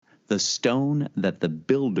The stone that the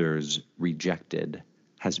builders rejected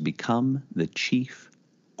has become the chief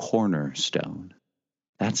cornerstone.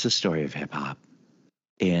 That's the story of hip hop.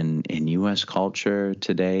 In U.S. culture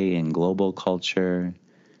today, in global culture,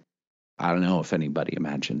 I don't know if anybody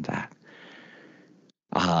imagined that.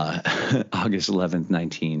 August 11th,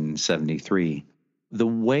 1973. The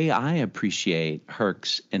way I appreciate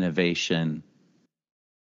Herc's innovation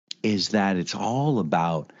is that it's all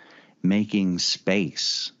about making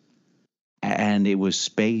space. And it was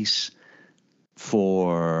space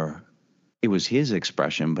for, it was his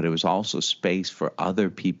expression, but it was also space for other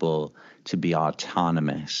people to be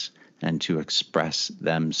autonomous and to express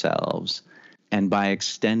themselves. And by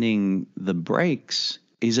extending the breaks,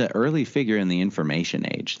 he's an early figure in the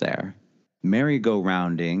information age there.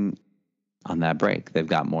 Merry-go-rounding on that break. They've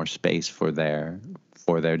got more space for their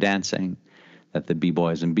dancing that the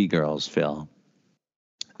B-boys and B-girls fill.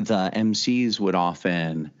 The MCs would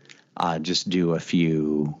often just do a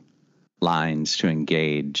few lines to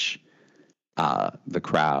engage the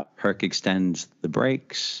crowd. Herc extends the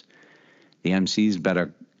breaks. The MCs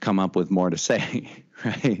better come up with more to say,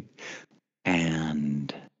 right?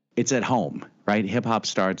 And it's at home, right? Hip hop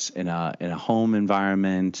starts in a home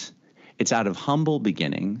environment. It's out of humble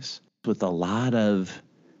beginnings with a lot of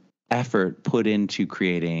effort put into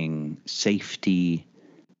creating safety,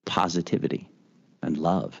 positivity, and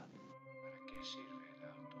love.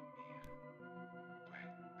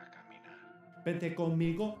 Vente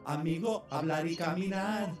conmigo, amigo, hablar y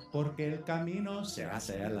caminar, porque el camino se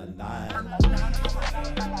hace al andar.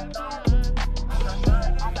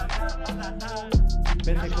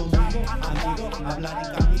 Vente conmigo, amigo, hablar y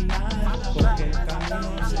caminar, porque el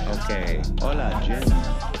camino se hace. Okay. Hola, Jim.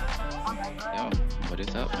 Yo, what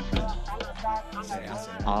is up, my friend?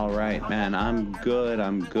 All right, man. I'm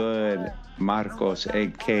good. Marcos,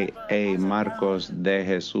 a.k.a. Marcos de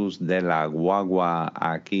Jesús de la Guagua,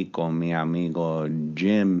 aquí con mi amigo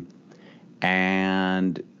Jim.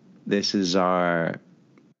 And this is our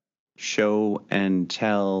show and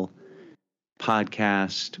tell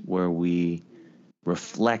podcast where we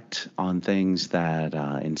reflect on things that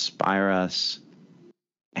inspire us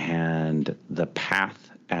and the path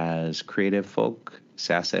as creative folk.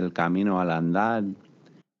 Se hace el camino al andar.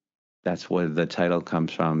 That's where the title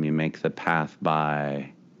comes from. You make the path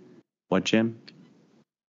by what, Jim?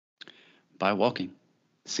 By walking.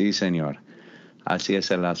 Sí, señor. Así es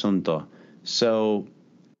el asunto. So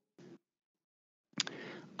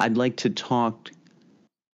I'd like to talk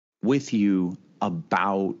with you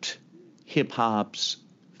about hip-hop's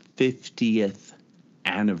 50th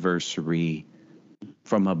anniversary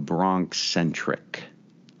from a Bronx-centric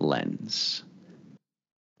lens.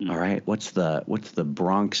 All right, what's the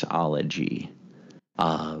Bronx-ology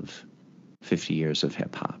of 50 years of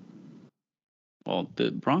hip hop? Well, the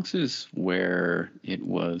Bronx is where it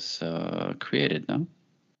was created, no?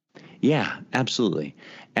 Yeah, absolutely.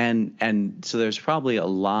 And so there's probably a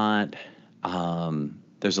lot.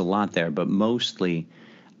 There's a lot there, but mostly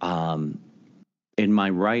in my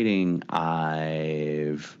writing,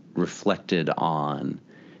 I've reflected on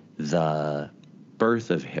the birth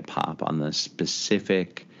of hip hop, on the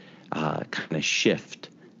specific kind of shift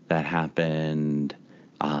that happened,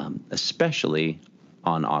 especially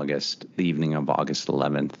on the evening of August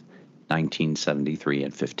 11th, 1973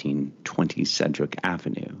 at 1520 Cedric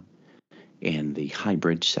Avenue in the High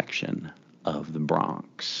Bridge section of the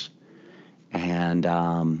Bronx. And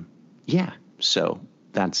so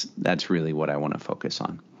that's really what I want to focus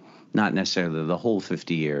on. Not necessarily the whole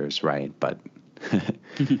 50 years, right? But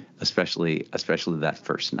especially that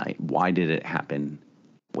first night. Why did it happen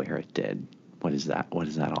where it did? What does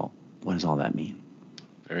all that mean?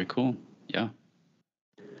 Very cool. Yeah.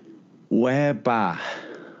 Wepa.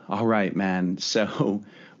 All right, man. So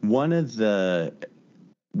one of the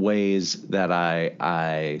ways that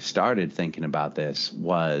I started thinking about this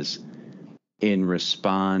was in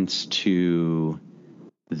response to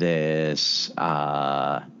this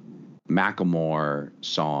Macklemore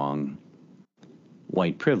song,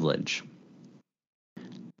 White Privilege.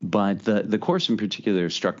 But the chorus in particular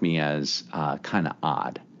struck me as kind of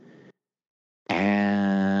odd.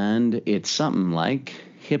 And it's something like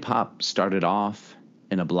hip hop started off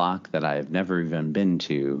in a block that I've never even been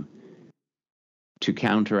to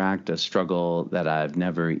counteract a struggle that I've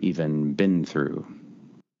never even been through.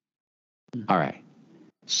 All right.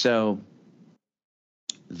 So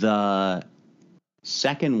the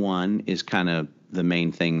second one is kind of the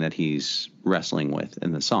main thing that he's wrestling with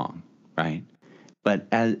in the song, right? But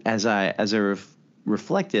as I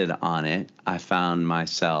reflected on it, I found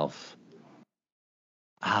myself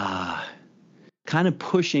kind kind of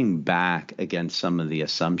pushing back against some of the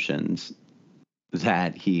assumptions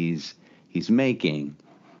that he's making.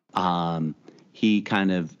 He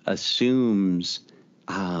kind of assumes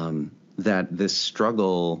that this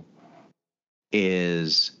struggle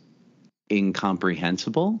is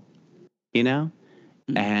incomprehensible, you know?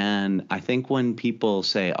 Mm-hmm. And I think when people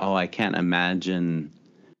say, oh, I can't imagine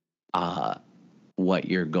what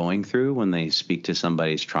you're going through when they speak to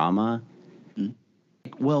somebody's trauma, mm-hmm.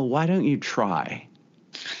 Well, why don't you try?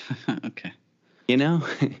 Okay. You know,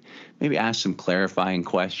 maybe ask some clarifying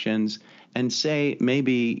questions and say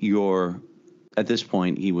maybe at this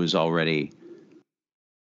point, he was already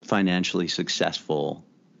financially successful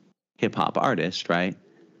hip hop artist, right?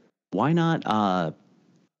 Why not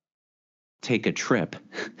take a trip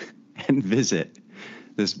and visit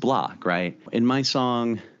this block, right? In my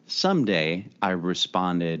song, Someday, I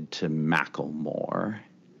responded to Macklemore,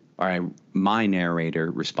 my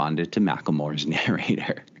narrator responded to Macklemore's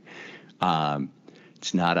narrator.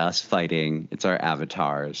 It's not us fighting, it's our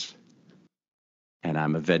avatars. And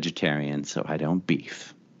I'm a vegetarian, so I don't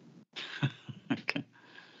beef. Okay.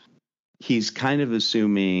 He's kind of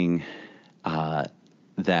assuming that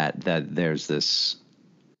there's this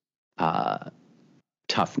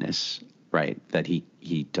toughness, right? That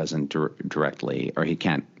he doesn't directly, or he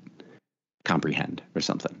can't comprehend or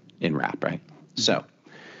something in rap, right? Mm-hmm. So,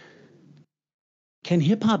 can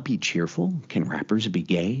hip hop be cheerful? Can rappers be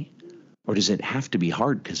gay? Or does it have to be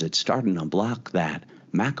hard because it started on a block that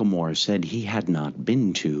Macklemore said he had not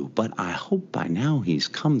been to, but I hope by now he's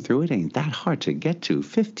come through. It ain't that hard to get to.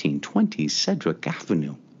 1520 Cedric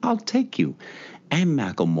Avenue. I'll take you. And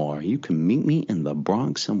Macklemore, you can meet me in the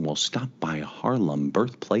Bronx and we'll stop by Harlem,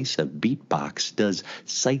 birthplace of beatbox. Does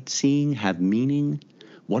sightseeing have meaning?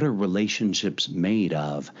 What are relationships made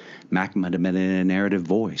of? Mac might have been in a narrative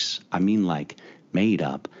voice. I mean, like, made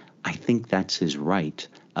up. I think that's his right,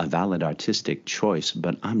 a valid artistic choice,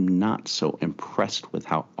 but I'm not so impressed with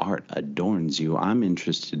how art adorns you. I'm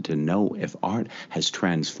interested to know if art has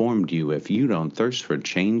transformed you. If you don't thirst for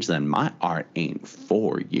change, then my art ain't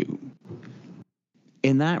for you.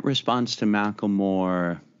 In that response to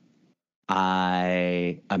Macklemore,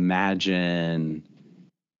 I imagine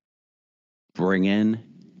bringing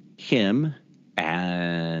him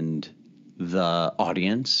and the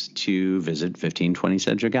audience to visit 1520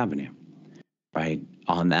 Cedric Avenue, right?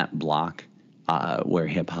 On that block where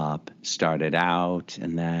hip hop started out.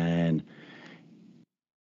 And then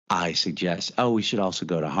I suggest, we should also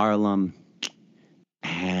go to Harlem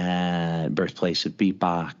and birthplace of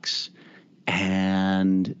beatbox.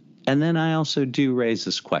 And then I also do raise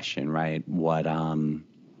this question, right? What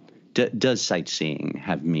does sightseeing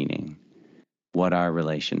have meaning? What are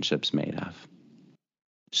relationships made of?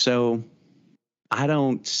 So I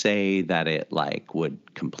don't say that it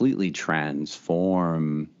would completely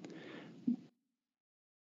transform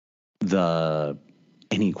the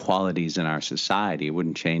inequalities in our society. It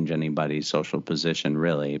wouldn't change anybody's social position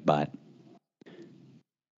really, but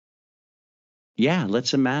yeah,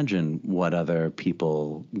 let's imagine what other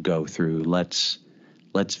people go through. Let's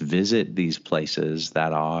visit these places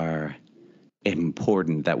that are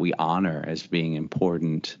important, that we honor as being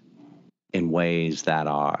important in ways that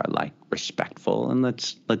are respectful, and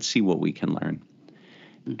let's see what we can learn.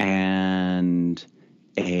 Mm-hmm. And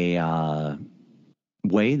a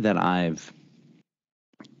way that I've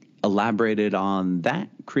elaborated on that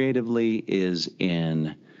creatively is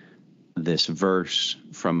in this verse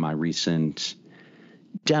from my recent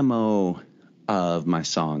demo of my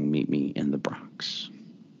song Meet Me in the Bronx.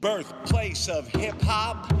 Birthplace of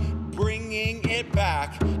hip-hop, bringing it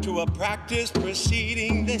back to a practice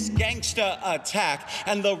preceding this gangster attack,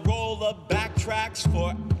 and the role of backtracks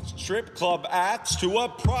for strip club acts to a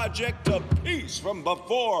project of peace from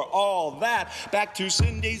before all that. Back to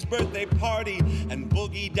Cindy's birthday party and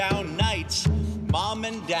boogie down nights. Mom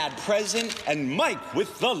and dad present and Mike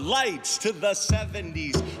with the lights to the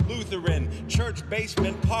 70s. Lutheran church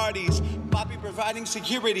basement parties. Bobby providing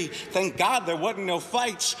security. Thank God there wasn't no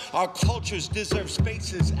fights. Our cultures deserve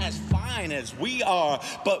spaces as fine as we are,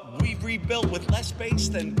 but we've rebuilt with less space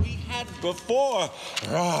than we had before.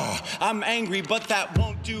 I'm angry, but that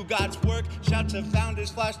won't do God's work. Shout to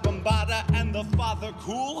founders Flash Bombada and the father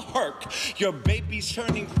Cool Herc. Your baby's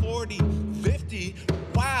turning 40, 50.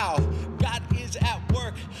 Wow, God is at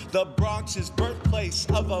work. The Bronx is birthplace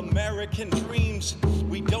of American dreams.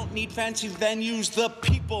 We don't need fancy venues, the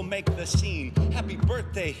people make the scene. Happy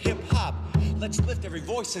birthday, hip hop. Let's lift every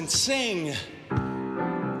voice and sing.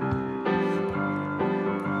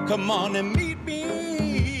 Come on and meet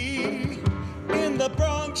me in the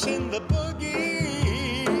Bronx, in the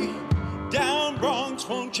boogie. Down Bronx,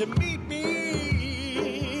 won't you meet me?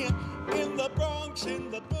 Bronx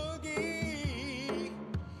in the boogie.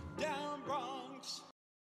 Down Bronx.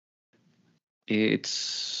 It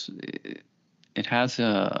has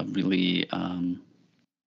a really a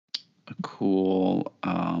cool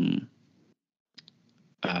kind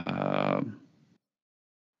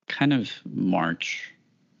of march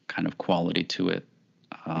kind of quality to it.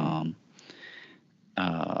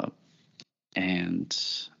 And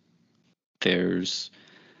there's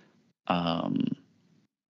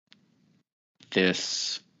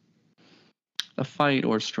this a fight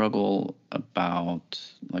or struggle about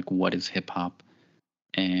like what is hip hop,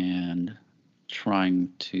 and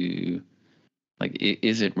trying to like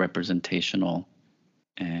is it representational,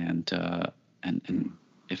 and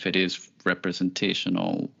if it is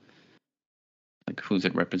representational, like who's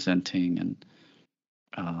it representing? And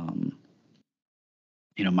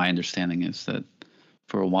my understanding is that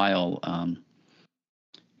for a while,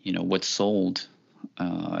 what sold,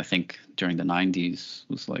 I think during the 90s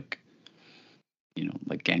was like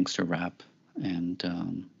gangster rap, and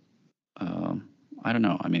I don't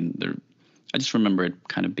know. I mean, I just remember it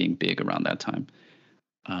kind of being big around that time,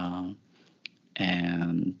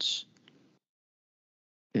 and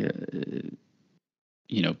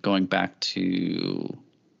going back to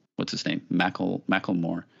what's his name,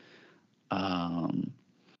 Macklemore.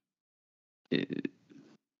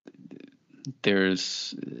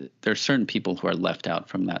 There's certain people who are left out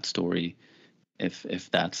from that story, if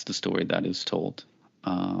that's the story that is told.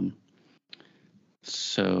 And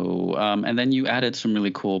then you added some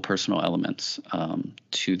really cool personal elements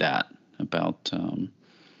to that about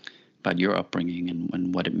your upbringing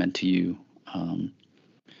and what it meant to you. I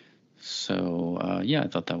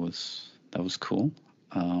thought that was cool.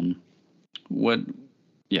 What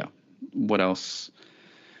else?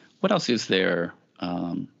 What else is there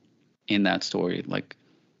in that story? Like,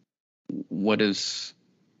 what does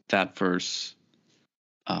that verse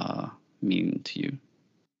mean to you?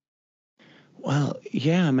 Well,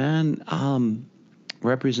 yeah, man.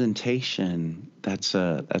 Representation. That's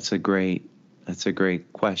a great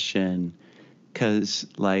question, because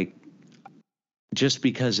like, just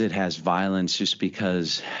because it has violence, just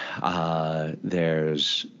because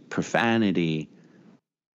there's profanity,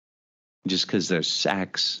 just because there's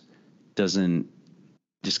sex,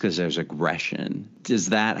 just because there's aggression, does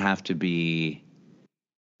that have to be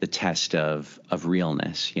the test of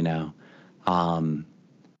realness?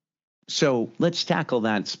 So let's tackle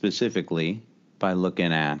that specifically by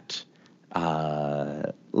looking at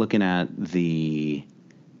the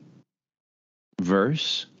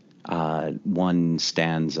verse, one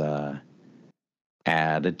stanza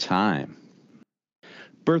at a time.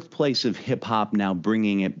 Birthplace of hip hop, now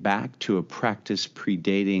bringing it back to a practice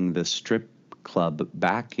predating the strip club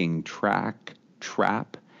backing track,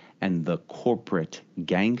 trap, and the corporate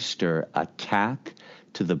gangster attack,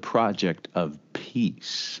 to the project of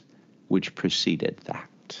peace, which preceded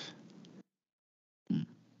that.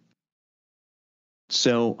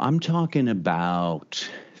 So I'm talking about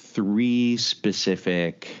three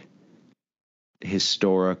specific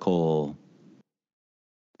historical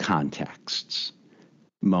contexts,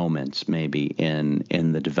 moments maybe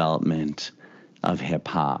in the development of hip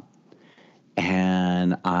hop,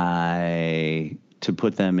 and to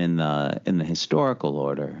put them in the historical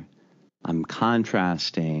order, I'm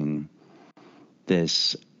contrasting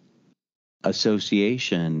this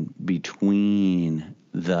association between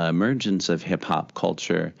the emergence of hip hop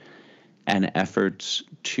culture and efforts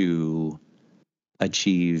to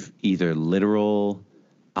achieve either literal,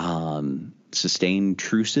 sustained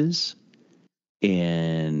truces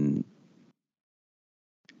in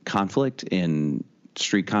conflict, in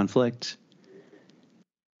street conflict,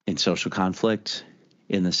 in social conflict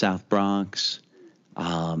in the South Bronx,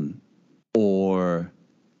 or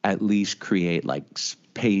at least create like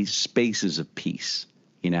spaces of peace,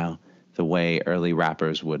 the way early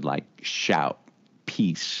rappers would like shout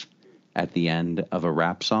peace at the end of a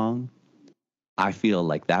rap song. I feel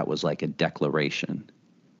like that was like a declaration.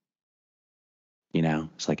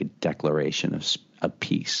 It's like a declaration of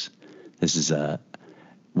peace. This is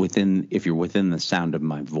if you're within the sound of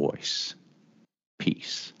my voice,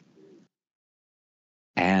 peace.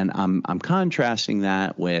 And I'm contrasting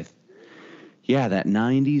that with, that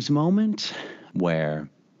 90s moment where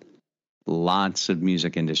lots of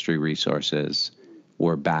music industry resources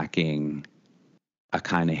were backing a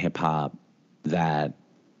kind of hip hop that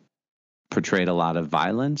portrayed a lot of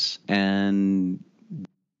violence and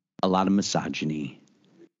a lot of misogyny,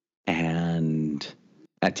 and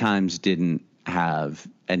at times didn't have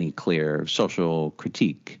any clear social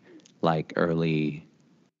critique like early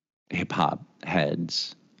hip hop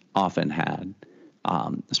heads often had.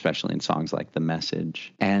 especially in songs like The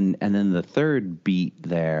Message. And then the third beat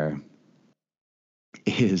there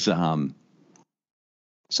is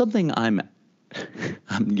something I'm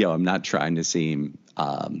not trying to seem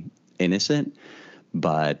innocent,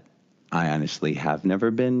 but I honestly have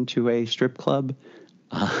never been to a strip club.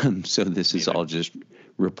 So this is all just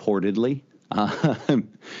reportedly,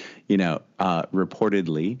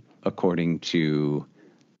 reportedly, according to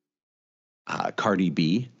Cardi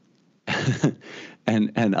B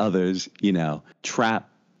and others, trap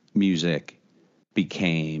music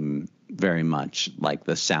became very much like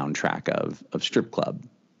the soundtrack of strip club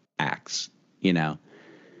acts,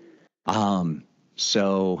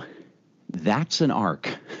 So that's an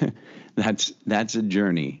arc. That's a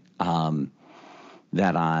journey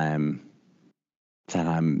that I'm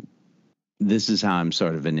this is how I'm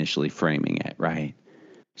sort of initially framing it, right?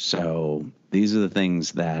 So these are the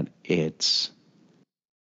things that it's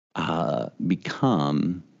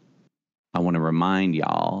become. I want to remind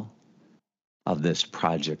y'all of this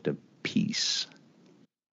project of peace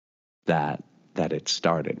that it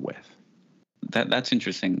started with. That's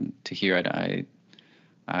interesting to hear.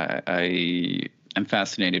 I am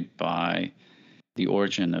fascinated by the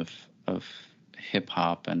origin of hip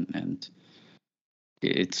hop, and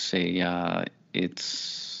it's a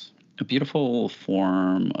beautiful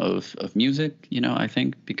form of music, I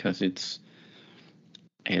think, because it's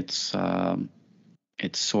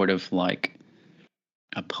sort of like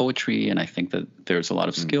a poetry, and I think that there's a lot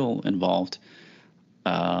of skill involved,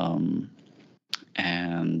 and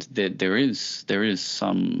there is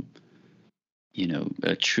some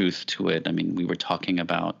a truth to it. I mean, we were talking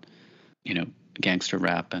about gangster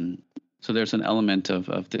rap, and so there's an element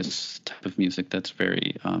of this type of music that's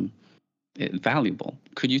very valuable.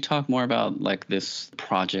 Could you talk more about like this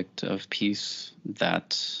project of peace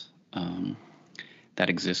that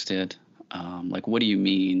existed? Like, what do you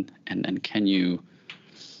mean, and can you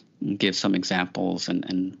give some examples,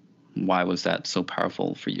 and why was that so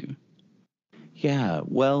powerful for you? Yeah,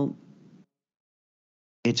 well,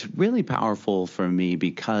 it's really powerful for me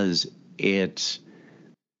because it's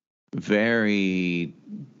very,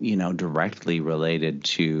 directly related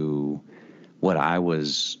to what I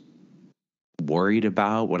was worried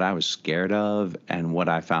about, what I was scared of, and what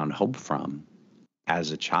I found hope from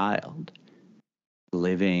as a child,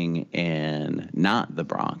 living in not the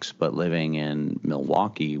Bronx, but living in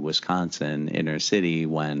Milwaukee, Wisconsin, inner city,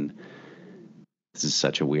 when this is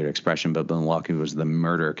such a weird expression, but Milwaukee was the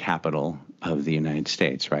murder capital of the United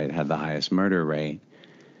States, right? It had the highest murder rate.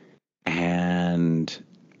 And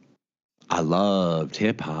I loved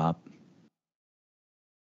hip hop.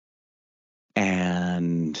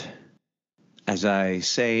 And as I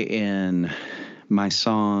say in my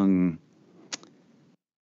song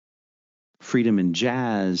Freedom and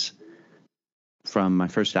Jazz from my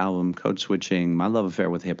first album, Code Switching, my love affair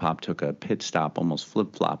with hip hop took a pit stop, almost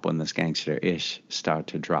flip flop, when this gangster-ish started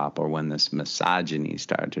to drop, or when this misogyny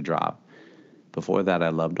started to drop. Before that, I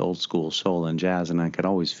loved old school soul and jazz, and I could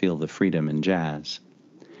always feel the freedom in jazz.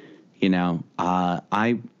 My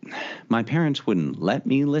parents wouldn't let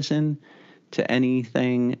me listen to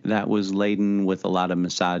anything that was laden with a lot of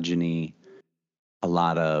misogyny, a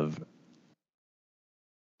lot of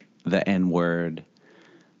the N-word,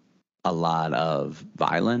 a lot of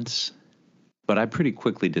violence. But I pretty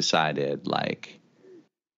quickly decided,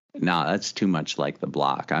 nah, that's too much like the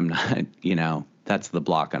block. I'm not, that's the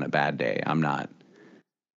block on a bad day.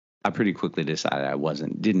 I pretty quickly decided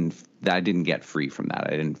I didn't get free from that.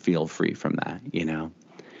 I didn't feel free from that,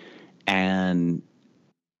 And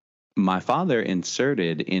my father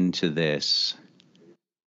inserted into this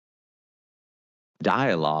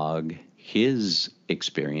dialogue his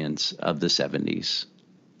experience of the 70s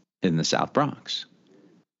in the South Bronx.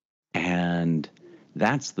 And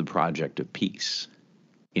that's the project of peace,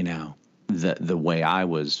 the way I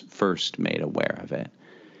was first made aware of it.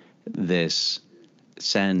 This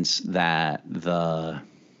sense that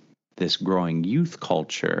this growing youth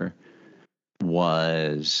culture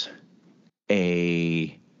was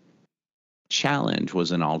a challenge,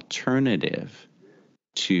 was an alternative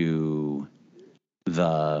to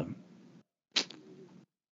the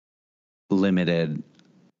limited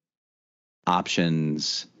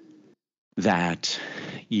options that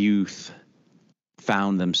youth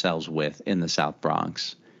found themselves with in the South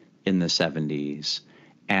Bronx in the 70s.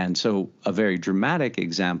 And so a very dramatic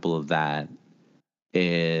example of that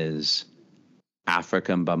is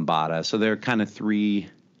Afrika Bambaataa. So there are kind of three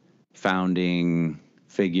founding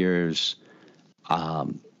figures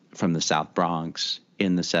from the South Bronx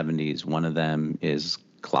in the 70s. One of them is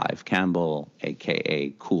Clive Campbell,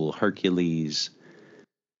 a.k.a. Cool Hercules,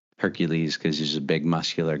 Hercules because he's a big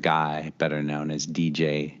muscular guy, better known as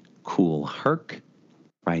DJ Kool Herc,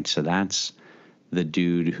 right? So that's the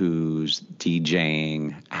dude who's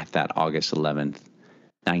DJing at that August 11th,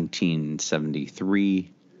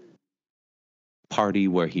 1973 party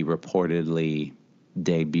where he reportedly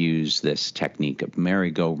debuts this technique of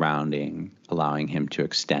merry-go-rounding, allowing him to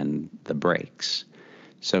extend the breaks.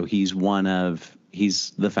 So he's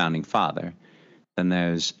the founding father. Then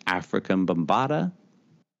there's African Bambaataa,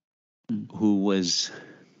 who was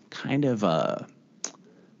kind of a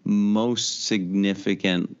most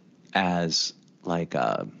significant as like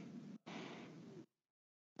a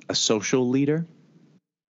social leader.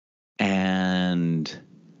 And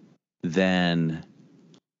then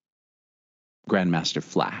Grandmaster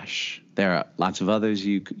Flash. There are lots of others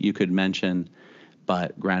you could mention,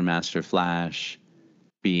 but Grandmaster Flash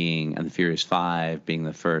and the Furious Five being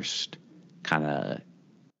the first kind of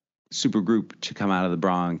super group to come out of the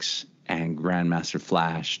Bronx, and Grandmaster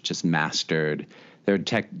Flash just mastered. There are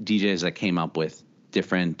DJs that came up with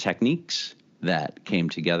different techniques that came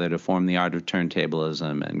together to form the art of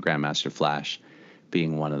turntablism, and Grandmaster Flash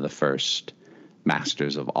being one of the first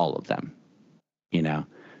masters of all of them,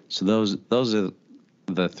 So those are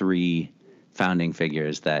the three founding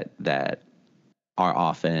figures that are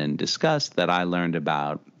often discussed, that I learned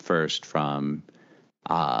about first from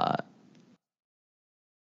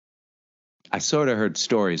I sort of heard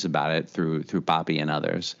stories about it through Poppy and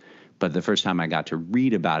others, but the first time I got to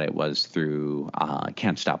read about it was through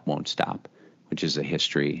Can't Stop, Won't Stop, which is a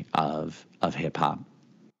history of hip hop.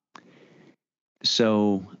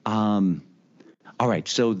 So, all right.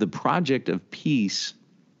 So the Project of Peace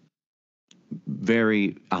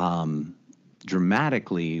very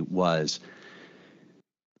dramatically was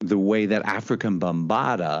the way that African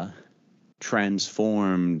Bambaataa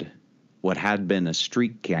transformed what had been a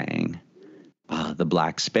street gang, the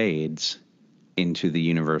Black Spades, into the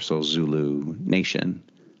Universal Zulu Nation.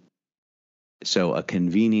 So a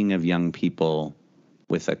convening of young people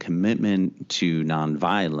with a commitment to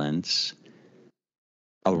nonviolence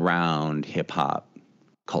around hip-hop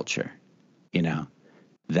culture,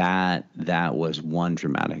 that was one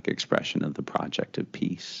dramatic expression of the Project of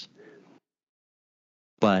Peace.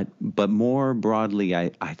 But more broadly, I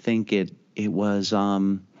think it was,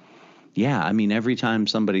 every time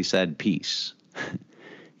somebody said peace,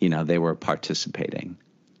 they were participating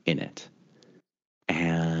in it.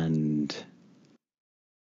 And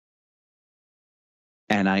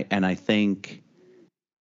I think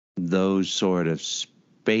those sort of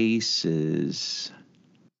spaces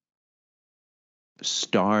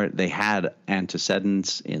they had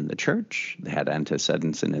antecedents in the church, they had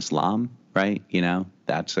antecedents in Islam, right?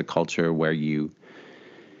 That's a culture where your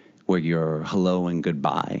hello and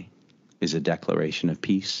goodbye is a declaration of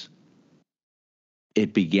peace.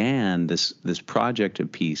 It began, this Project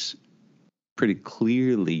of Peace, pretty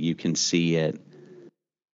clearly you can see it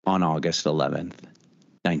on August 11th,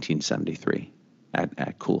 1973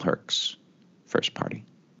 at Kool Herc's first party.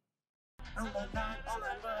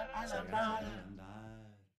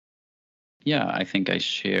 Yeah, I think I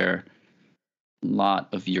share a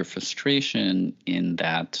lot of your frustration in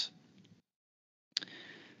that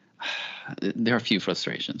there are a few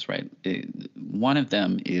frustrations, right? One of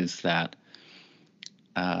them is that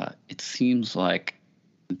it seems like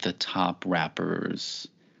the top rappers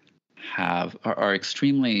are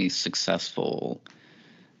extremely successful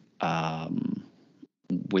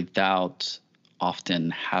without often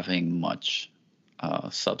having much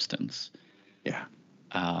substance. Yeah.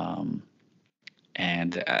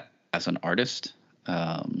 And as an artist,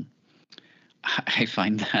 I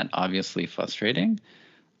find that obviously frustrating.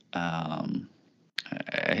 I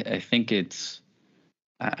think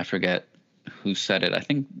I forget who said it. I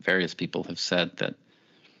think various people have said that,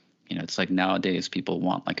 it's like nowadays people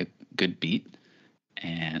want like a good beat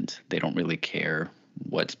and they don't really care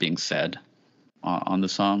what's being said on the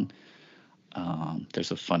song.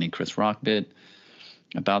 There's a funny Chris Rock bit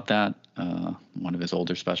about that, one of his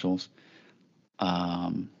older specials.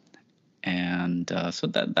 So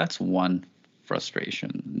that's one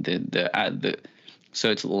frustration. So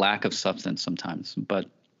it's lack of substance sometimes, but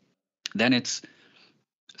then it's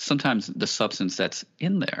sometimes the substance that's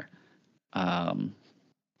in there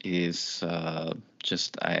is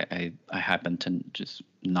just I happen to just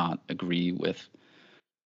not agree with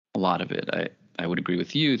a lot of it. I would agree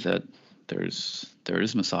with you that there is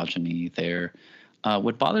misogyny there.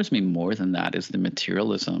 What bothers me more than that is the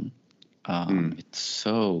materialism. It's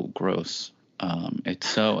so gross. It's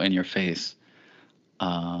so in your face.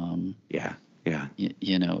 Yeah.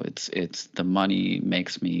 It's the money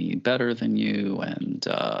makes me better than you, and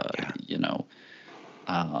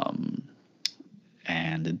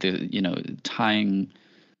and tying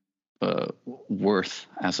worth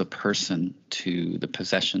as a person to the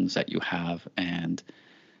possessions that you have, and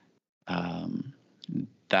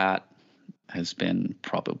that has been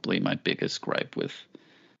probably my biggest gripe with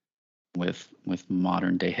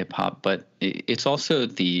modern day hip hop. But it's also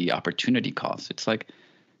the opportunity cost. It's like,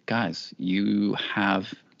 guys, you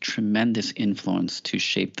have tremendous influence to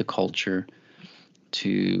shape the culture,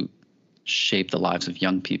 to shape the lives of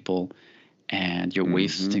young people, and you're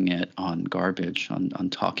wasting it on garbage, on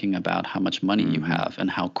talking about how much money you have and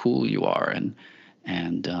how cool you are,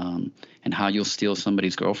 and how you'll steal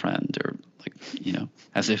somebody's girlfriend, or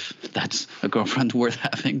as if that's a girlfriend worth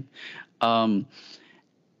having. I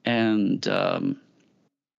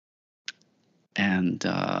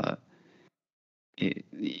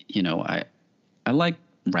like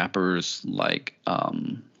rappers like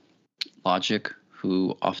Logic,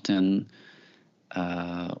 who often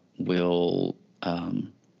will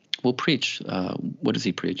preach. What does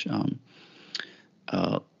he preach?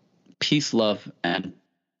 Peace, love, and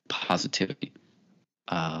positivity.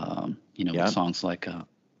 With songs like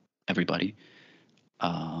Everybody.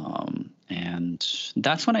 And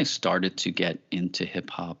that's when I started to get into hip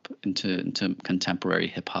hop, into contemporary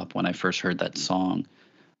hip hop, when I first heard that song.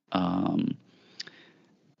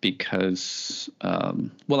 Because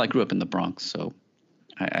I grew up in the Bronx, so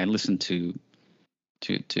I listened to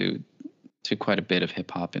quite a bit of hip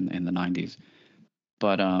hop in the 90s,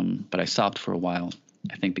 but I stopped for a while,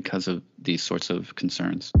 I think because of these sorts of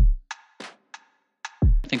concerns.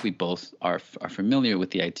 I think we both are familiar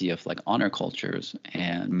with the idea of like honor cultures,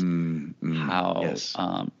 and how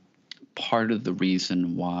part of the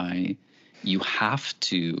reason why you have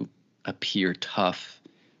to appear tough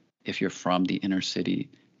if you're from the inner city,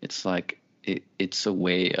 it's like it's a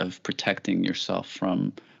way of protecting yourself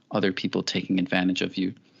from other people taking advantage of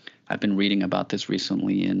you. I've been reading about this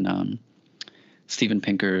recently in Steven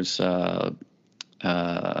Pinker's Better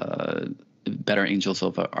Angels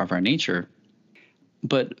of Our Nature.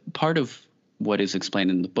 But part of what is explained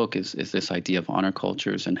in the book is this idea of honor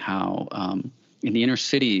cultures, and how in the inner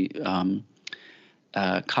city,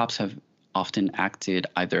 cops have often acted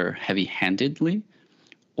either heavy-handedly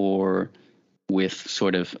or with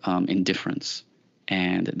sort of indifference.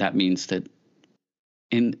 And that means that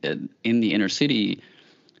in the inner city,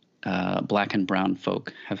 Black and brown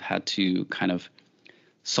folk have had to kind of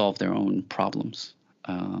solve their own problems.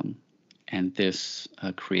 And this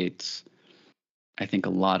creates, I think, a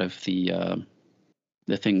lot of the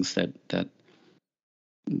things that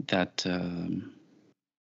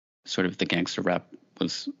sort of the gangster rap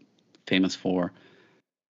was famous for.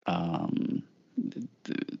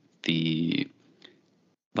 The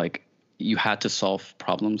like, you had to solve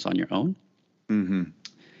problems on your own,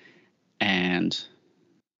 and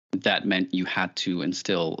that meant you had to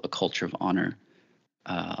instill a culture of honor,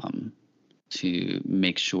 to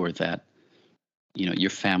make sure that your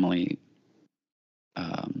family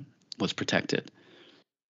was protected.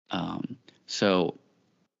 So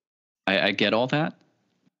I get all that,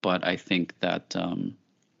 but I think that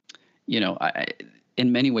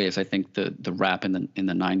in many ways I think the rap in the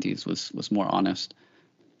 90s was more honest,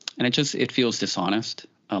 and it feels dishonest,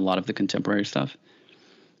 a lot of the contemporary stuff,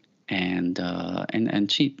 and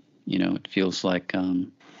cheap. It feels like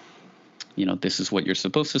this is what you're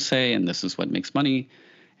supposed to say, and this is what makes money,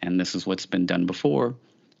 and this is what's been done before.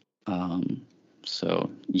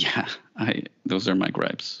 So yeah, those are my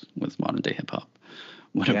gripes with modern day hip hop.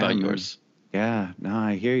 What about yours? Yeah, no,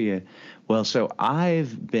 I hear you. Well, so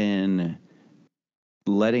I've been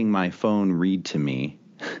letting my phone read to me.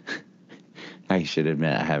 I should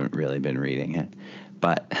admit I haven't really been reading it,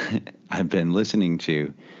 but I've been listening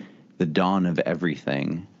to The Dawn of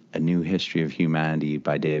Everything, A New History of Humanity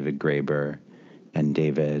by David Graeber and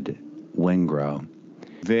David Wengrow.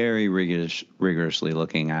 Very rigorously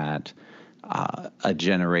looking at a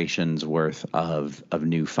generation's worth of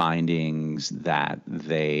new findings that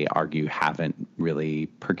they argue haven't really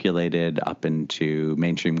percolated up into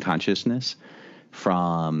mainstream consciousness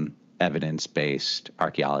from evidence-based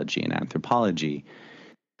archaeology and anthropology,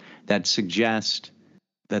 that suggest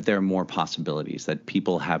that there are more possibilities, that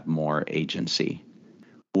people have more agency.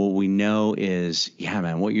 What we know is, yeah,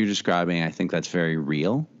 man, what you're describing, I think that's very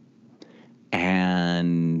real.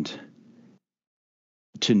 And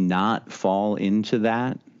to not fall into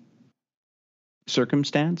that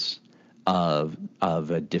circumstance of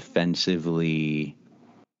a defensively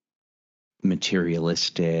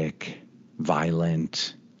materialistic,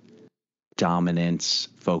 violent,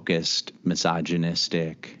 dominance-focused,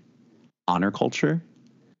 misogynistic honor culture,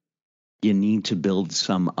 you need to build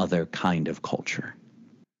some other kind of culture.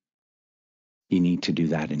 you need to do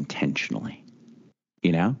that intentionally.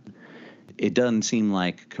 You know, it doesn't seem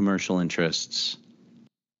like commercial interests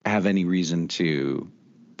have any reason to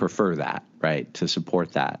prefer that, right? To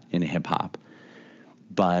support that in hip hop.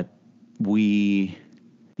 But right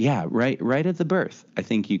at the birth, I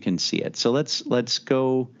think you can see it. So let's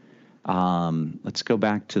go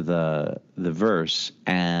back to the verse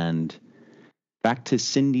and back to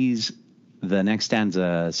Cindy's. The next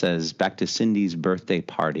stanza says, back to Cindy's birthday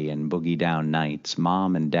party and boogie down nights,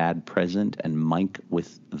 mom and dad present and Mike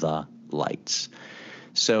with the lights.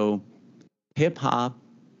 So hip hop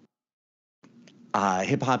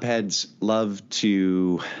heads love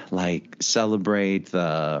to like celebrate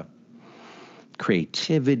the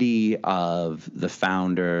creativity of the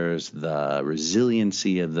founders, the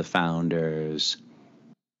resiliency of the founders.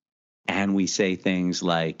 And we say things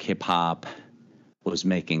like hip hop was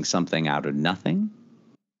making something out of nothing,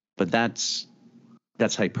 but that's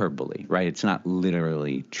hyperbole, right? It's not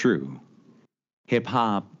literally true. Hip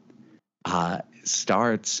hop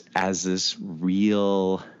starts as this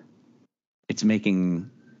real. It's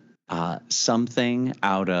making something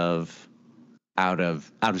out of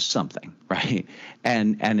something, right?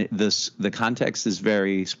 And the context is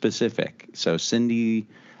very specific. So Cindy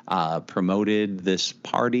promoted this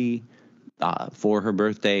party for her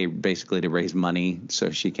birthday, basically to raise money so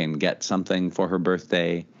she can get something for her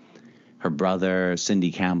birthday. Her brother,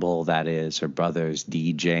 Cindy Campbell, that is, her brother's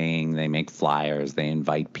DJing. They make flyers. They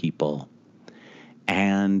invite people.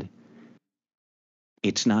 And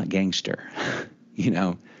it's not gangster, you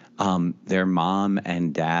know. Their mom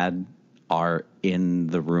and dad are in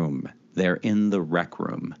the room. They're in the rec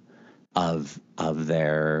room of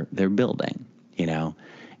their building, you know,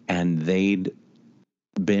 and they'd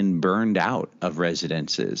been burned out of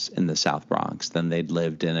residences in the South Bronx. Then they'd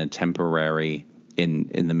lived in a temporary in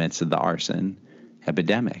the midst of the arson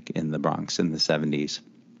epidemic in the Bronx in the 70s.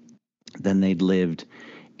 Then they'd lived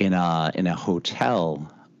in a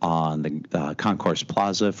hotel on the Concourse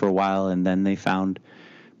Plaza for a while, and then they found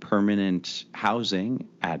permanent housing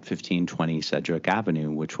at 1520 Sedgwick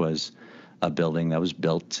Avenue, which was a building that was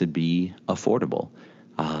built to be affordable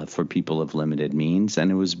for people of limited means,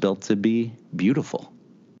 and it was built to be beautiful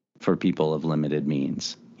for people of limited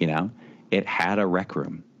means. You know, it had a rec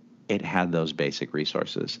room. It had those basic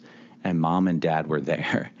resources, and mom and dad were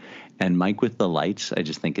there. And Mike with the lights, I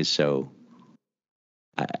just think is so,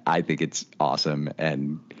 I think it's awesome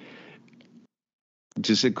and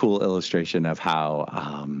just a cool illustration of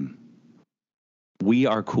how we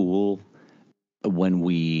are cool when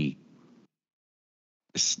we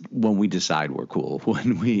decide we're cool,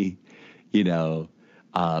 when we, you know,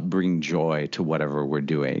 bring joy to whatever we're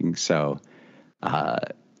doing. So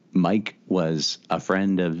Mike was a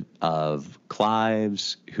friend of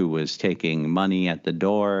Clive's who was taking money at the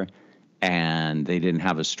door, and they didn't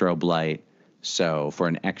have a strobe light. So for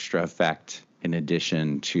an extra effect, in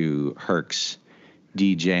addition to Herc's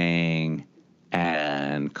DJing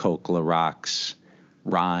and Coke LaRock's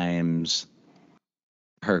rhymes,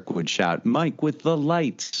 Herc would shout, "Mike with the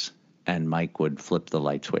lights," and Mike would flip the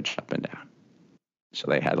light switch up and down. So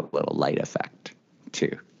they had a little light effect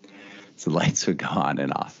too. So the lights would go on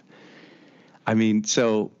and off. I mean,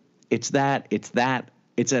 so it's at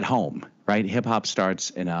home, right? Hip hop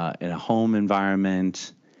starts in a home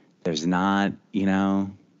environment. There's not, you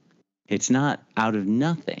know, it's not out of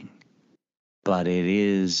nothing, but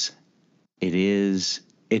it's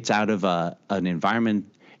out of an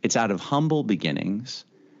environment. It's out of humble beginnings,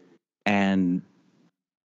 and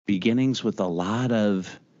beginnings with a lot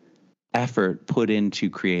of effort put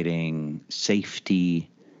into creating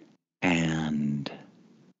safety and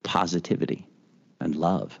positivity and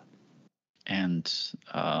love. And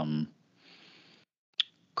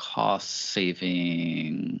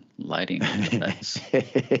cost-saving lighting effects.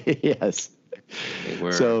 Yes. They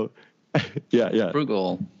were yeah.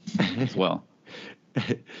 frugal as well.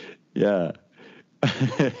 Yeah.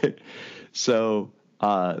 So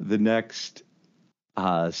the next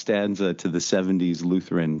stanza to the 70s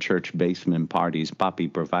Lutheran church basement parties, Poppy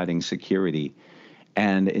providing security.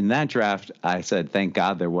 And in that draft, I said, thank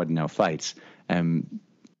God there wasn't no fights. And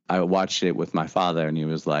I watched it with my father, and he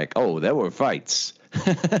was like, oh, there were fights.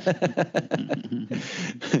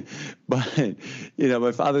 But, you know,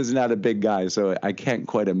 my father's not a big guy, so I can't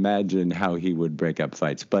quite imagine how he would break up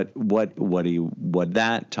fights. But what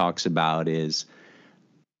that talks about is,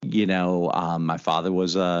 you know, my father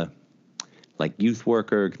was a youth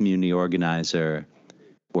worker, community organizer,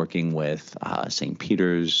 working with St.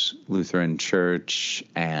 Peter's Lutheran Church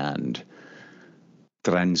and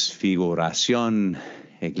Transfiguración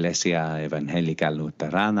Iglesia Evangélica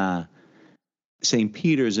Luterana. St.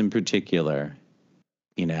 Peter's in particular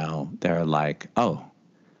they're like, oh,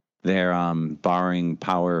 they're borrowing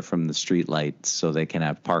power from the streetlights so they can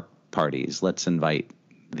have park parties. Let's invite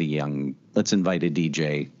a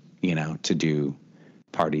DJ, to do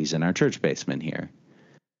parties in our church basement here.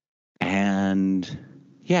 And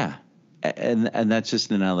yeah, and that's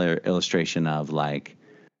just another illustration of like,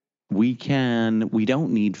 we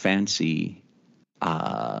don't need fancy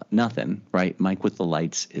nothing, right? Mike with the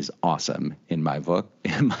Lights is awesome in my book.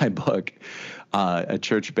 A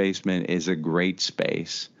church basement is a great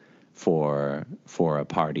space for a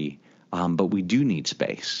party, but we do need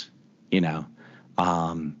space,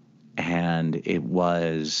 and it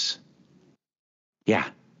was, yeah.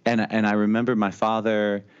 And I remember my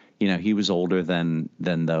father, he was older than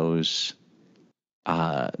those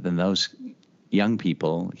young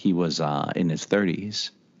people. He was in his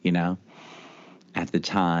 30s, at the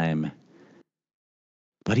time,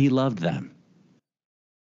 but he loved them,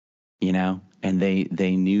 and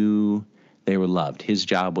they knew they were loved. His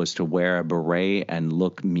job was to wear a beret and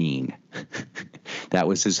look mean. That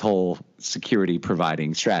was his whole security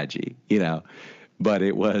providing strategy, but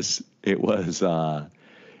it was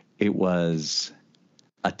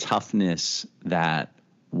a toughness that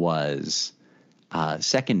was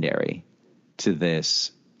secondary to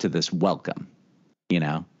this welcome,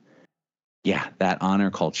 Yeah, that honor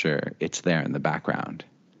culture, it's there in the background,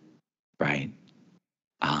 right?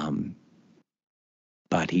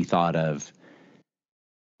 But he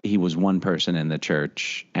was one person in the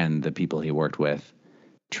church and the people he worked with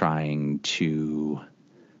trying to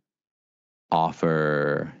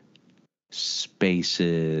offer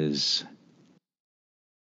spaces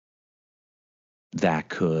that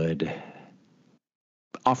could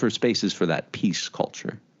offer spaces for that peace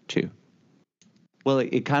culture too. Well,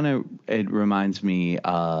 it reminds me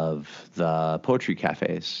of the poetry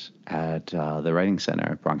cafes at the Writing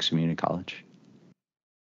Center at Bronx Community College.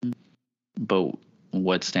 But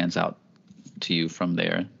what stands out to you from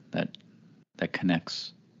there that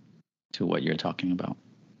connects to what you're talking about?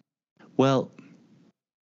 Well,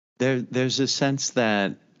 there's a sense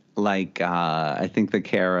that, like, I think the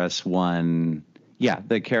KRS-One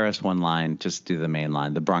line, just do the main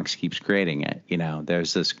line, the Bronx keeps creating it.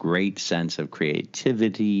 There's this great sense of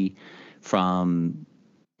creativity from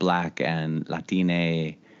Black and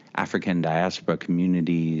Latine African diaspora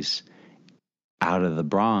communities out of the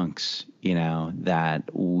Bronx, that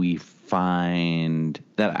we find,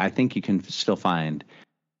 that I think you can still find.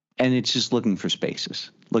 And it's just looking for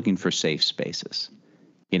safe spaces,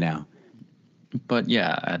 But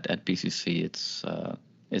yeah, at BCC,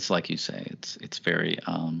 it's like you say, it's very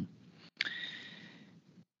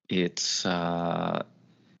it's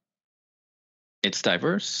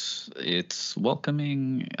diverse, it's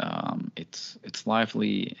welcoming, it's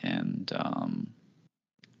lively, and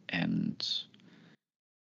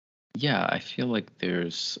yeah, I feel like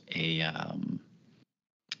there's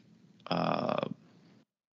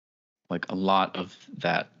like a lot of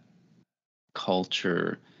that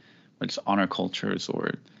culture, whether it's honor cultures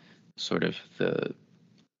or sort of the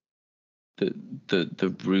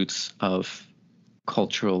roots of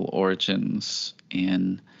cultural origins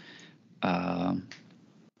in the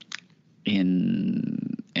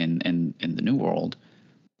New World,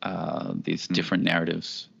 these different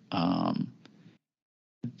narratives,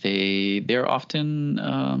 they're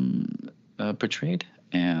often portrayed,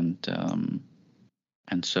 and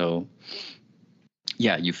so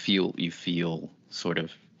yeah, you feel sort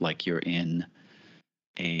of like you're in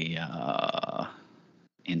a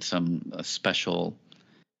special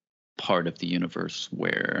part of the universe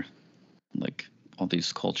where like all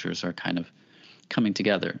these cultures are kind of coming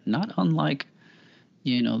together, not unlike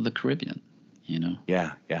the Caribbean,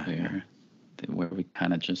 yeah where we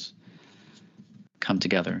kind of just come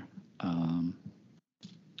together.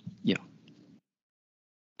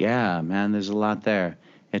 Yeah, man, there's a lot there.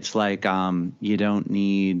 It's like you don't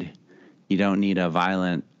need a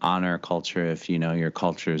violent honor culture if your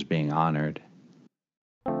culture is being honored.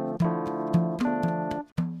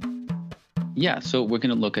 Yeah, so we're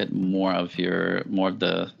going to look at more of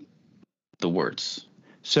the words.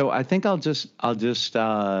 So I think I'll just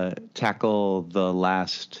tackle the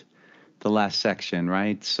last section,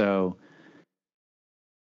 right? So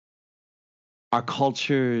our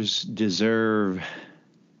cultures deserve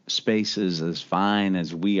spaces as fine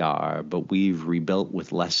as we are, but we've rebuilt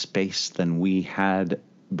with less space than we had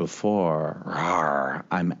before. Rawr,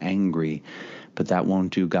 I'm angry, but that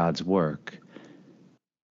won't do God's work.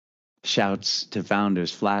 Shouts to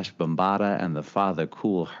founders Flash Bombada and the father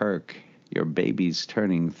Cool Herc. Your baby's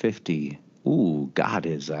turning 50. Ooh, God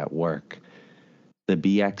is at work. The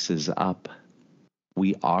BX is up.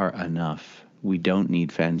 We are enough. We don't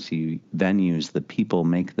need fancy venues. The people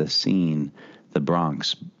make the scene. The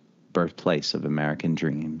Bronx, birthplace of American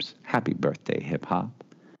dreams. Happy birthday, hip hop.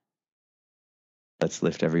 Let's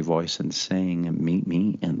lift every voice and sing, meet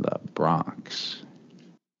me in the Bronx.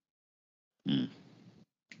 Mm.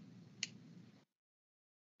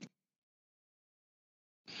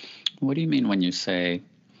 What do you mean when you say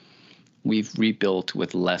we've rebuilt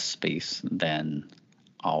with less space than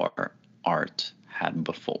our art had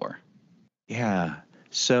before? Yeah.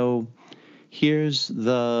 So here's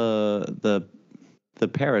the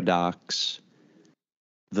paradox.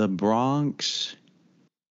 The Bronx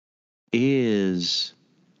is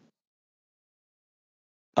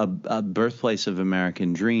a birthplace of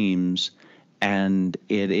American dreams, and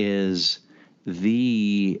it is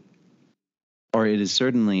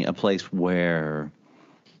certainly a place where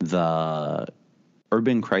the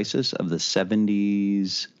urban crisis of the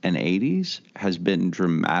 70s and 80s has been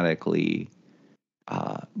dramatically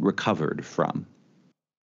recovered from,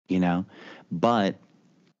 but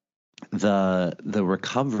the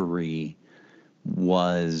recovery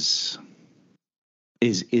is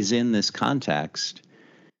in this context,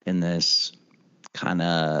 in this kind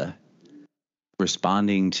of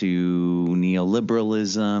responding to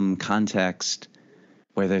neoliberalism context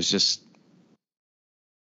where there's just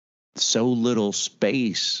so little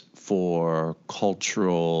space for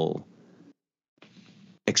cultural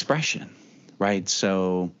expression, right?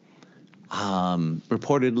 So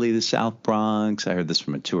reportedly the South Bronx, I heard this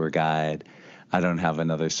from a tour guide, I don't have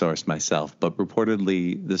another source myself, but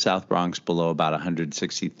reportedly the South Bronx below about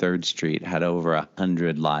 163rd Street had over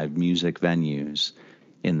 100 live music venues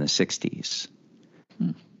in the 60s.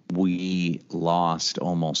 We lost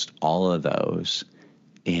almost all of those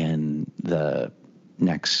in the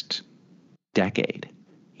next decade,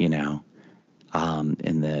 in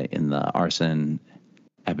the arson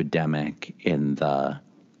epidemic, in the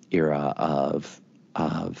era of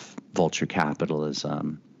vulture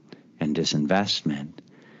capitalism and disinvestment,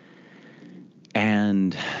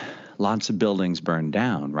 and lots of buildings burned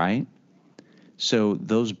down, right? So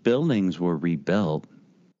those buildings were rebuilt,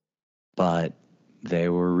 but they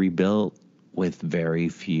were rebuilt with very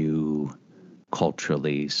few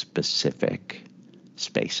culturally specific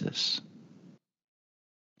spaces.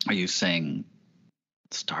 Are you saying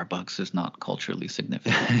Starbucks is not culturally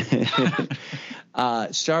significant?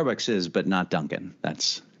 Starbucks is, but not Dunkin'.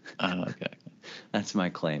 That's okay. That's my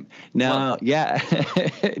claim. No, yeah,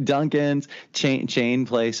 Dunkin's, chain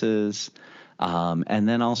places, and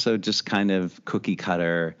then also just kind of cookie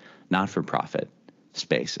cutter, not-for-profit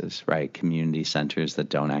spaces, right? Community centers that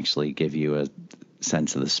don't actually give you a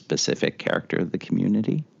sense of the specific character of the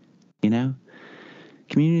community,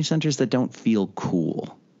 Community centers that don't feel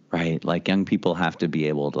cool, right? Like young people have to be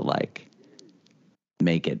able to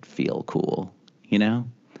make it feel cool,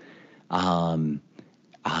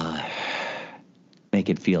 make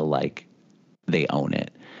it feel like they own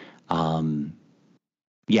it.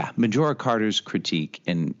 Majora Carter's critique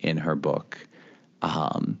in her book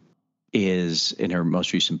is, in her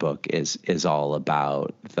most recent book, is all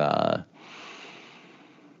about the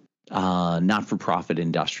not-for-profit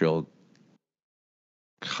industrial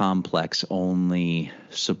complex only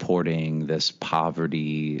supporting this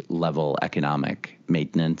poverty level economic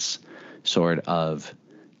maintenance sort of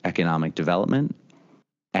economic development.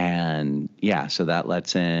 And so that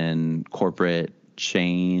lets in corporate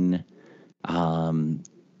chain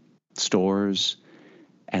stores,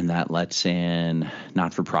 and that lets in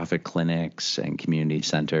not-for-profit clinics and community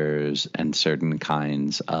centers and certain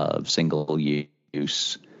kinds of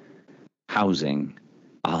single-use housing.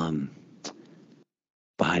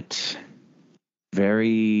 But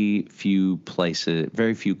very few places,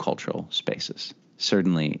 very few cultural spaces,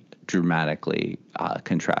 certainly dramatically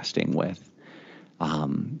contrasting with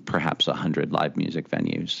perhaps 100 live music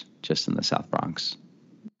venues just in the South Bronx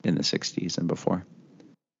in the 60s and before.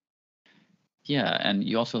 Yeah, and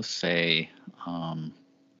you also say,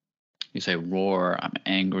 roar, I'm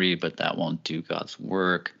angry, but that won't do God's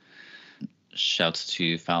work. Shouts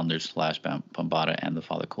to founders / Bambaataa and the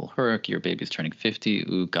father Kool Herc, your baby's turning 50.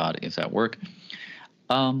 Ooh, God is at work.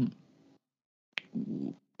 What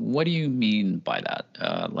do you mean by that?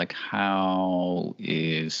 How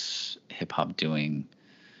is hip hop doing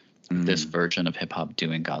this version of hip hop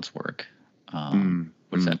doing God's work? What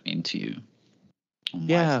does that mean to you? And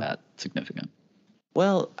why is that significant?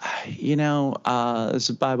 Well, there's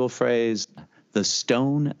a Bible phrase, the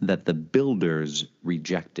stone that the builders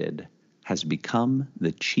rejected has become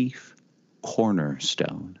the chief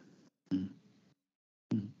cornerstone.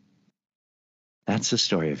 That's the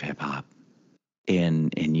story of hip hop.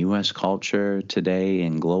 in U.S. culture today,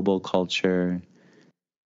 in global culture.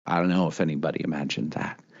 I don't know if anybody imagined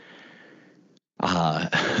that.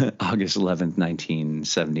 August 11th,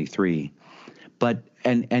 1973. But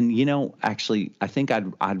and you know, actually, I think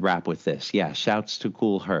I'd wrap with this. Yeah, shouts to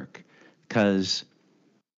Cool Herc, because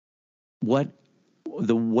what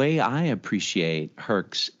the way I appreciate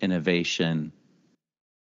Herc's innovation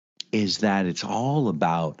is that it's all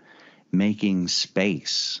about making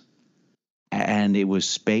space, and it was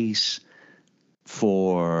space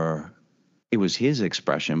for, it was his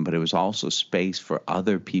expression, but it was also space for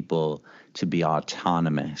other people to be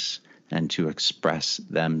autonomous and to express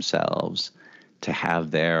themselves, to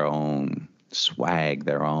have their own swag,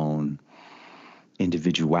 their own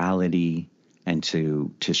individuality, and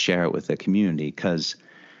to share it with the community. Because,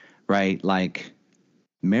 right, like,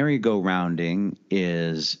 merry-go-rounding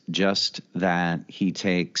is just that he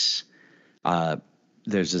takes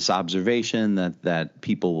there's this observation that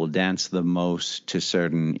people will dance the most to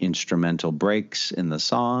certain instrumental breaks in the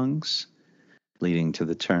songs, leading to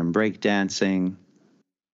the term breakdancing.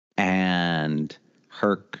 And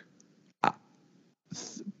Herc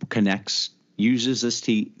uses this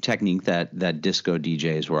technique that disco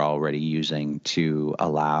DJs were already using to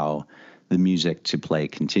allow the music to play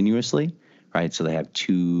continuously, right? So they have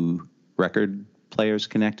two record players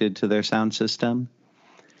connected to their sound system,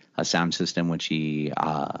 a sound system which he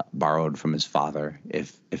borrowed from his father,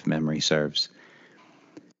 if memory serves.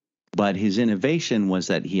 But his innovation was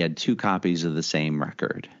that he had two copies of the same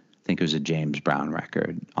record. I think it was a James Brown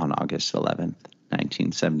record on August 11th,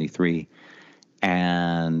 1973.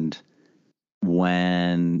 And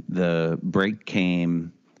when the break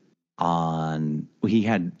came on,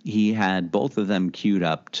 he had both of them queued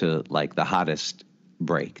up to like the hottest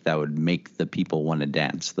break that would make the people want to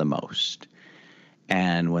dance the most.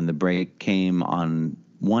 And when the break came on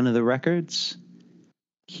one of the records,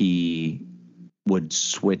 he would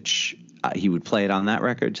switch. He would play it on that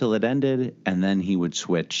record till it ended, and then he would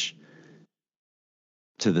switch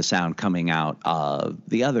to the sound coming out of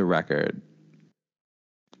the other record,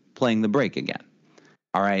 playing the break again.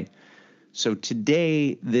 All right. So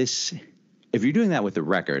today, if you're doing that with a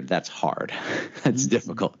record, that's hard. That's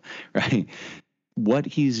difficult, right? What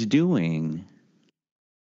he's doing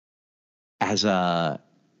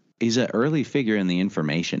he's an early figure in the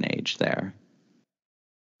information age there,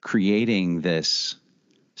 creating this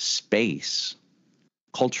space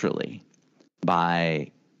culturally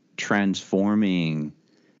by transforming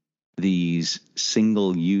these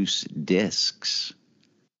single-use discs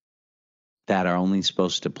that are only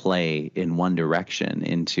supposed to play in one direction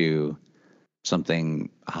into something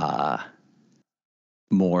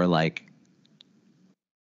more like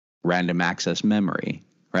random access memory,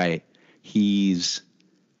 right? He's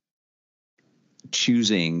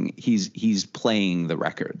playing the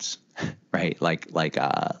records, right? Like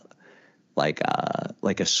a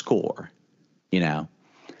score, you know?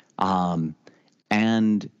 And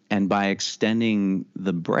by extending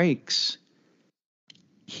the breaks,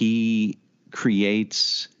 he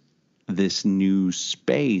creates this new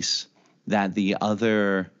space that the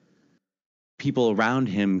other people around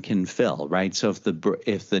him can fill, right? So if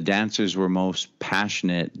the dancers were most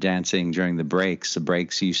passionate dancing during the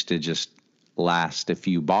breaks used to just last a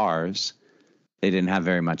few bars. They didn't have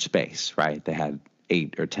very much space, right? They had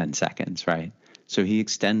 8 or 10 seconds, right? So he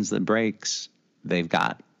extends the breaks. They've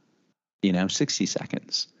got, 60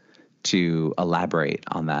 seconds to elaborate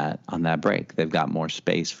on that break. They've got more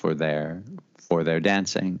space for their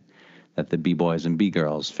dancing that the B-boys and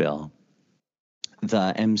B-girls fill.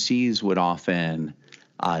 The MCs would often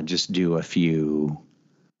just do a few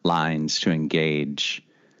lines to engage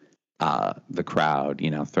the crowd,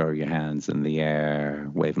 throw your hands in the air,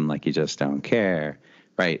 wave them like you just don't care,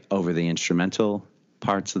 right? Over the instrumental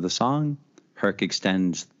parts of the song, Herc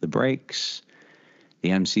extends the breaks. The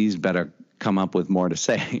MCs better come up with more to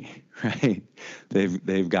say, right?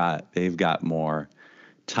 They've got more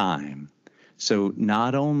time. So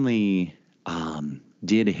not only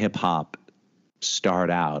did hip hop start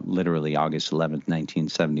out literally August 11th,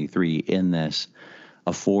 1973 in this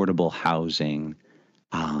affordable housing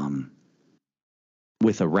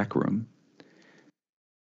with a rec room,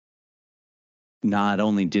 not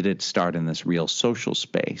only did it start in this real social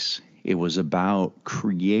space, it was about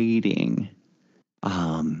creating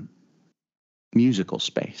musical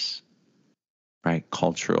space, right?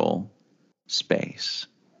 Cultural space.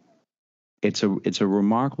 It's a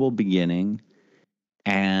remarkable beginning,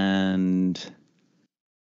 and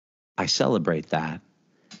I celebrate that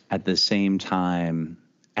at the same time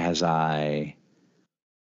as I'm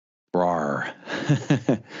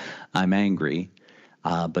angry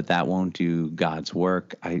but that won't do God's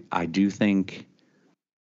work. I do think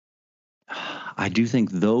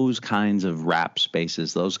those kinds of rap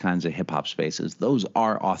spaces, those kinds of hip hop spaces, those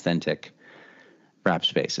are authentic rap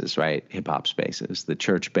spaces, right? Hip hop spaces, the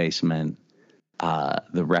church basement,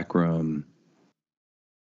 the rec room.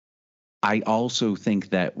 I also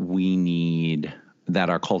think that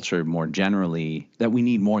our culture more generally, that we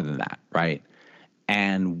need more than that, right?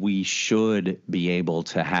 And we should be able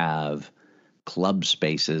to have club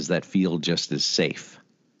spaces that feel just as safe,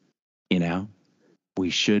 you know?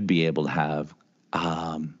 We should be able to have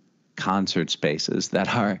concert spaces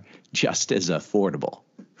that are just as affordable,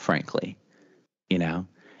 frankly, you know?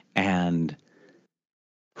 And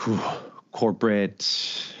corporate,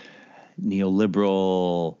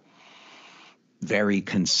 neoliberal, very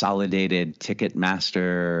consolidated,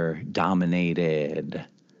 Ticketmaster dominated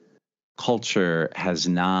culture has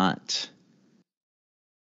not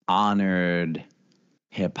honored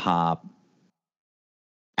hip hop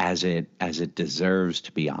as it deserves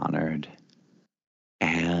to be honored.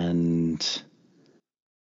 And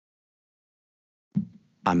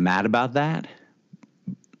I'm mad about that,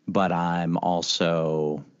 but I'm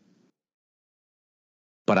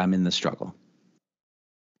in the struggle.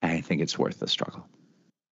 And I think it's worth the struggle.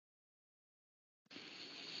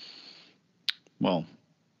 Well,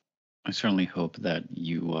 I certainly hope that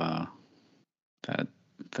you that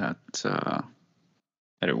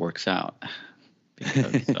it works out,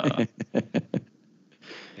 because I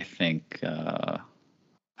think I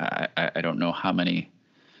don't know how many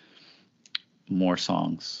more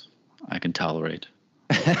songs I can tolerate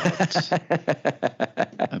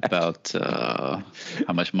about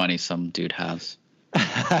how much money some dude has.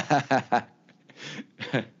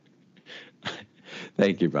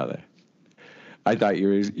 Thank you, brother. I thought you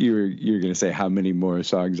were going to say how many more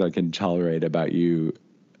songs I can tolerate about you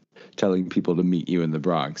telling people to meet you in the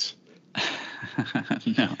Bronx.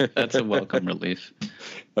 No, that's a welcome relief.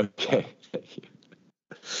 Okay. Thank you.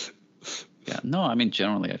 Yeah, no, I mean,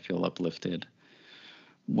 generally I feel uplifted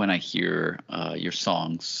when I hear your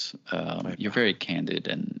songs. You're very candid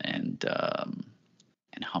and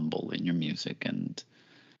humble in your music, and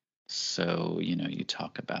so you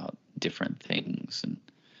talk about different things and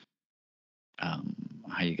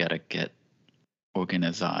how you gotta get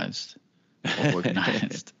organized.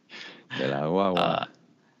 And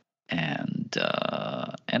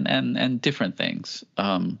different things.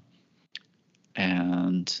 I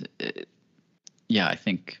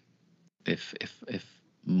think if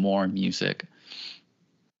more music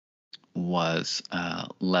was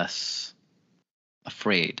less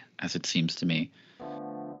afraid, as it seems to me,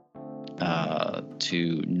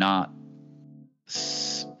 to not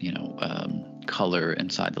color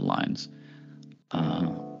inside the lines,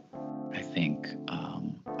 I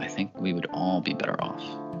think we would all be better off,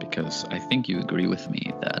 because I think you agree with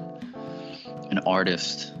me that an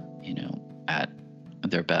artist, at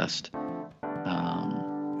their best,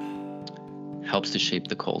 helps to shape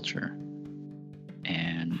the culture,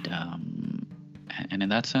 and in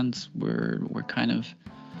that sense, we're kind of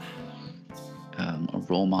a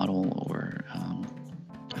role model, or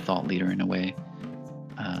a thought leader in a way,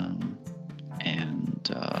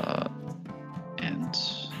 and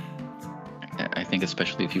I think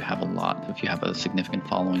especially if you have a significant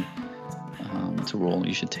following, it's a role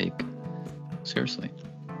you should take seriously.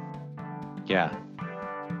 Yeah.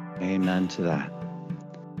 Amen to that.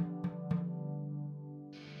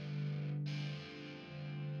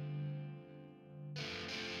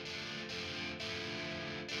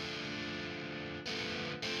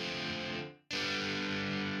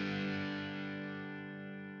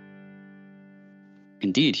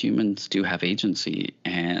 Indeed, humans do have agency,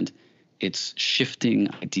 and it's shifting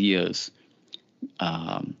ideas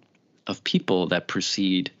of people that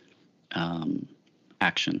precede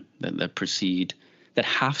action, that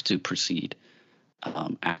have to precede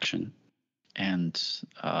action, and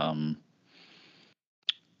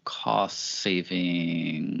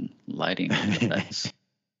cost-saving lighting effects